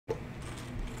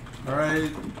All right.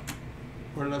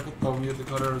 Where did I put? Oh, we had the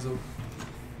cutters.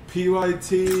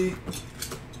 PYT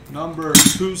number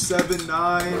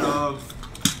 279 of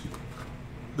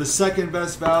the second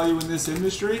best value in this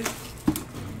industry.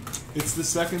 It's the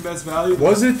second best value.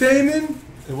 Was it Damon?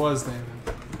 It was Damon.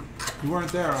 You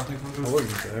weren't there, I don't think. I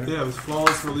wasn't there. Yeah, it was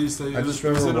flawless release day. I just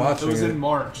remember watching it. It was in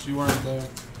March. You weren't there.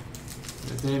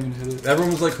 Yeah, Damon hit it.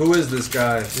 Everyone was like, "Who is this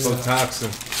guy?" So toxin.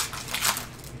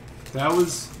 That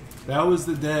was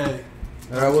the day.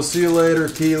 All right, we'll see you later,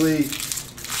 Keely.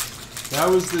 That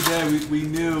was the day we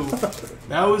knew.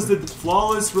 That was the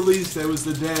flawless release. That was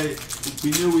the day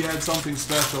we knew we had something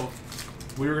special.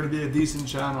 We were going to be a decent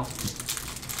channel.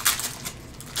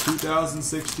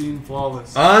 2016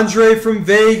 flawless. Andre from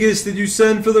Vegas, did you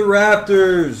send for the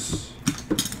Raptors?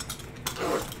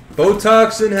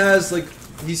 Botoxin has like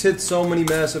he's hit so many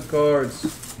massive cards.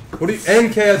 What do you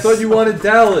NK? I thought you wanted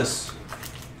Dallas.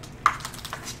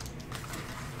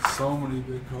 So many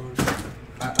big cards.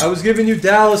 I was giving you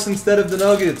Dallas instead of the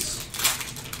Nuggets.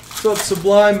 What's up,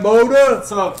 Sublime Moda?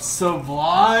 What's up,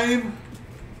 Sublime?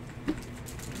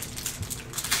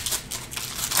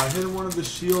 I hit one of the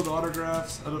Shield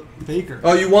autographs at Baker.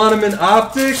 Oh, you want him in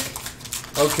Optic?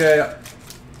 Okay.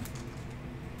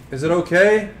 Is it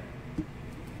okay?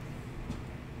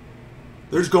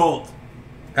 There's gold.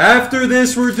 After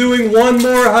this, we're doing one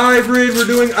more hybrid. We're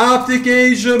doing Optic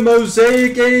Asia,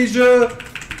 Mosaic Asia.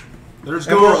 There's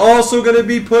and gold. we're also going to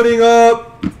be putting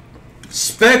up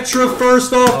Spectra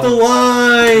first off the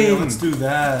line. Yeah, let's do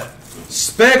that.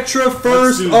 Spectra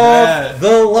first off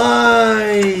the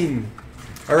line.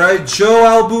 All right, Joe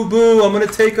Albubu, I'm going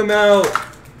to take him out.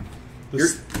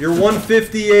 You're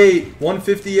 158.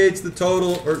 158's the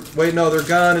total. Or wait, no, they're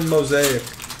gone in Mosaic.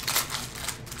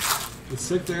 The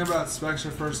sick thing about Spectra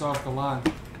first off the line,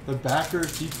 the backer,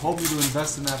 he told me to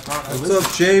invest in that product. What's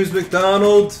up, James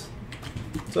McDonald?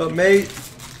 What's up, mate?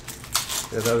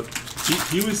 Yeah,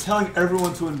 he was telling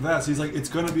everyone to invest. He's like, it's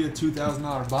going to be a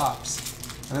 $2,000 box.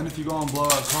 And then if you go on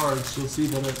blowout cards, you'll see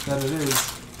that it is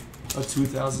a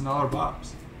 $2,000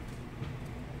 box.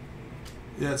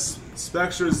 Yes,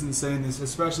 Spectra is insane,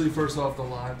 especially first off the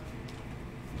line.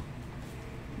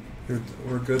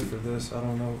 we're good for this. I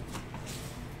don't know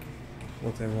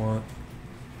what they want.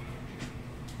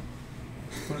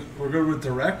 We're good with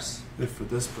directs, if for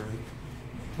this break.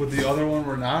 With the other one,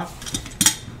 we're not.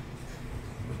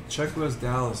 Checklist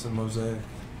Dallas and Mosaic.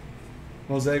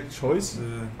 Mosaic choice?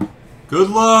 Yeah. Good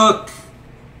luck!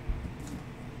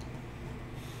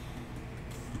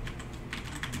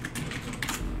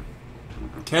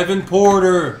 Kevin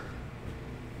Porter.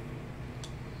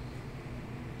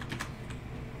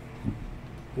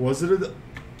 Was it a...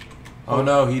 Oh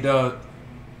no, he does.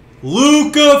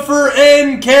 Luca for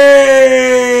NK!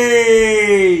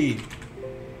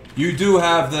 You do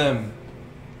have them.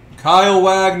 Kyle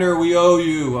Wagner, we owe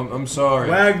you. I'm sorry.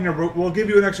 Wagner, we'll give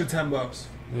you an extra $10.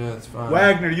 Yeah, that's fine.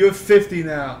 Wagner, you have 50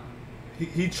 now.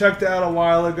 He checked out a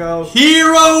while ago.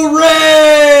 Hero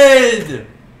Red!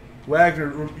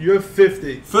 Wagner, you have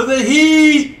 50. For the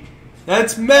Heat!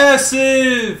 That's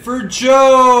massive! For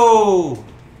Joe!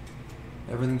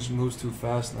 Everything just moves too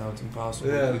fast now. It's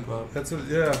impossible to keep up.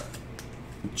 Yeah.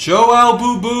 Joe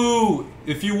Albubu!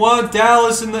 If you want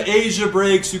Dallas in the Asia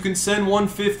breaks, you can send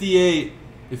 158.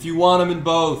 If you want them in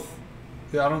both.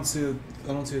 Yeah, I don't see a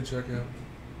checkout.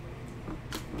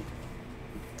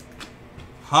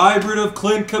 Hybrid of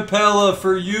Clint Capella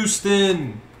for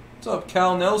Houston. What's up,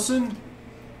 Cal Nelson?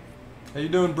 How you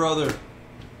doing, brother?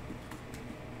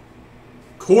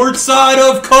 Courtside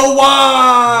of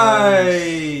Kawhi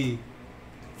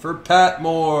for Pat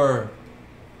Moore.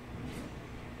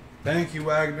 Thank you,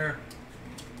 Wagner.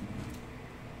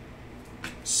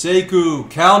 Sekou.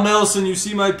 Cal Nelson, you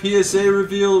see my PSA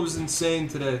reveal? It was insane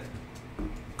today.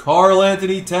 Karl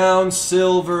Anthony Towns,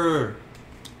 silver.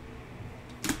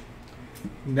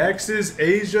 Next is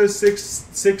Asia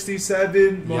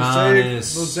 667,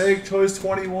 Mosaic Choice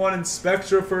 21, and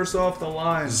Spectra first off the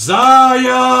line. Zion!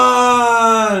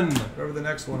 Whatever the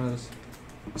next one is.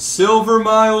 Silver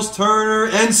Miles Turner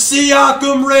and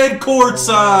Siakam red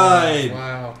courtside. Oh,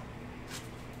 wow.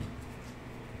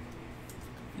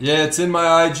 Yeah, it's in my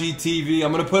IGTV.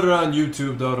 I'm going to put it on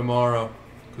YouTube, though, tomorrow.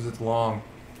 Because it's long.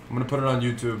 I'm going to put it on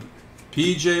YouTube.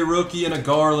 PJ rookie and a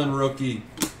Garland rookie.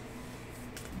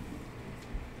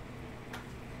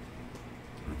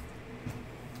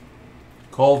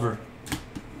 Culver.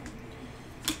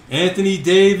 Anthony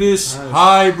Davis, nice.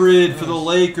 hybrid for the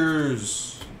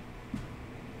Lakers.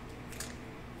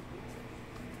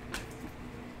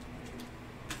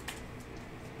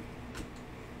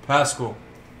 Pascal.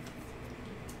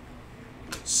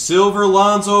 Silver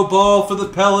Lonzo Ball for the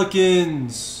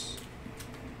Pelicans.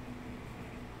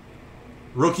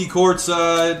 Rookie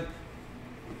courtside.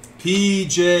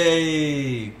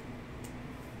 PJ.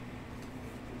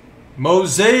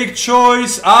 Mosaic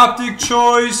choice. Optic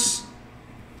choice.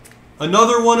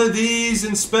 Another one of these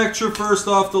in Spectra first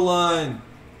off the line.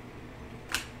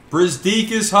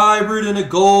 Blez Hybrid in a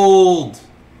gold.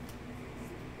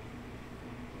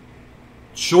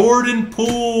 Jordan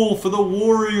Poole for the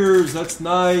Warriors. That's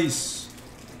nice.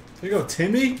 There you go,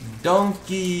 Timmy.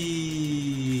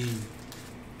 Donkey.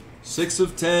 6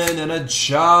 of 10 and a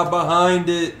Ja behind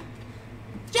it.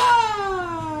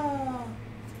 Ja.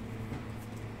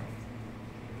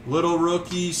 Little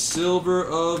rookie silver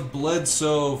of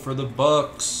Bledsoe for the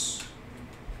Bucks.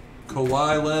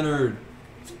 Kawhi Leonard.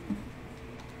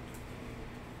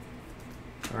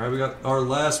 All right, we got our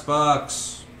last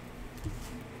box.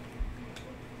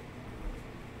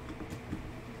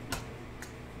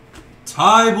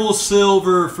 Tybal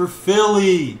silver for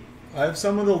Philly. I have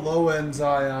some of the low-end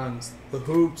Zions. The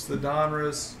Hoops, the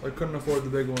Donruss. I couldn't afford the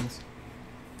big ones.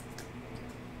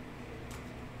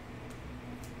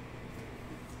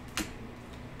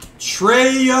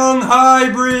 Trae Young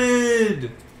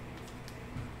Hybrid.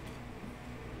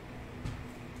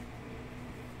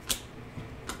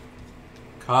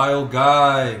 Kyle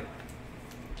Guy.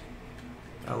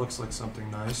 That looks like something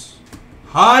nice.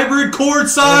 Hybrid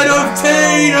courtside of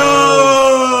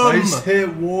Tatum. Nice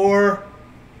hit, War.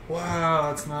 Wow,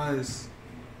 that's nice.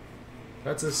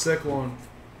 That's a sick one.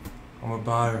 I'm a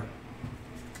buyer.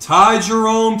 Ty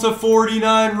Jerome to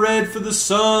 49 red for the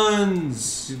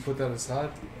Suns. You put that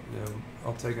aside? Yeah,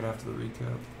 I'll take it after the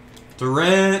recap.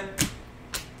 Durant.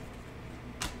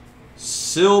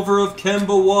 Silver of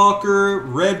Kemba Walker.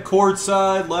 Red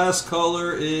courtside. Last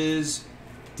color is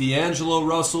D'Angelo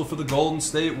Russell for the Golden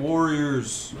State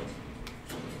Warriors.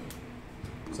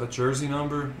 Is that jersey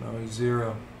number? No, he's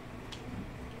 0.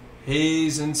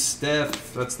 Hayes and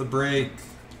Steph. That's the break.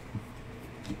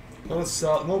 A lot of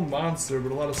solid, no monster,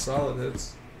 but a lot of solid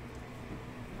hits.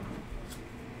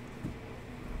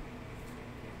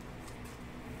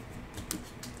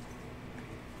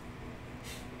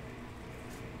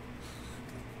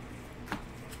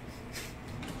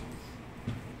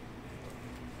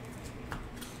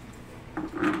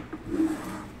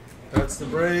 That's the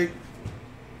break.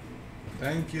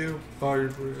 Thank you. Oh,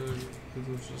 it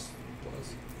was just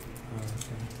plus.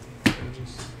 Okay.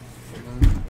 Just.